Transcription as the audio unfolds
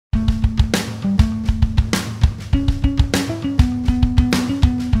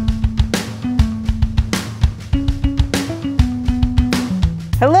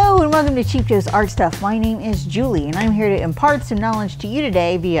Welcome to Cheap Joe's Art Stuff. My name is Julie and I'm here to impart some knowledge to you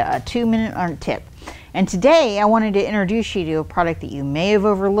today via a 2-minute art tip. And today I wanted to introduce you to a product that you may have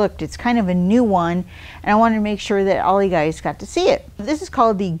overlooked. It's kind of a new one and I wanted to make sure that all you guys got to see it. This is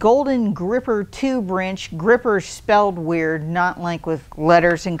called the Golden GRIPR Tube Wrench. GRIPR spelled weird, not like with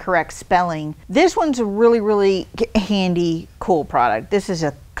letters and correct spelling. This one's a really handy, cool product. This is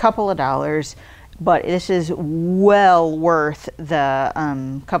a couple of dollars. But this is well worth the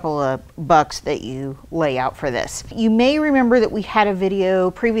couple of bucks that you lay out for this. You may remember that we had a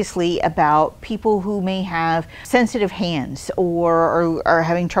video previously about people who may have sensitive hands or are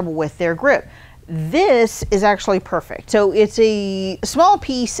having trouble with their grip. This is actually perfect. So it's a small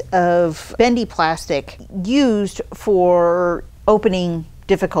piece of bendy plastic used for opening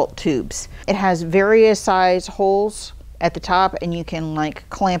difficult tubes. It has various size holes at the top and you can like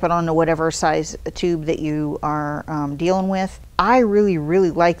clamp it onto whatever size tube that you are dealing with. I really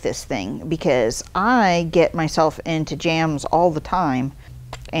like this thing because I get myself into jams all the time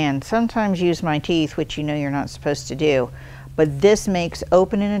and sometimes use my teeth, which you know you're not supposed to do. But this makes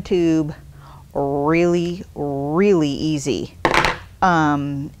opening a tube really easy.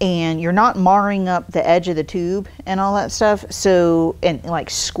 And you're not marring up the edge of the tube and all that stuff, so, and like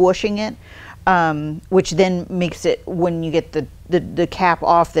squishing it. Which then makes it, when you get the cap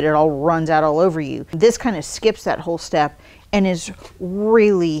off, that it all runs out all over you. This kind of skips that whole step and is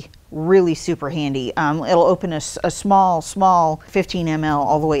really super handy. It'll open a small 15 ml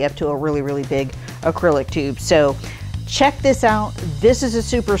all the way up to a really big acrylic tube. So check this out. This is a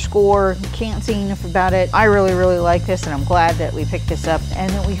super score. Can't say enough about it. I really like this and I'm glad that we picked this up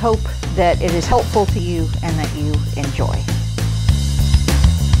and that we hope that it is helpful to you and that you enjoy.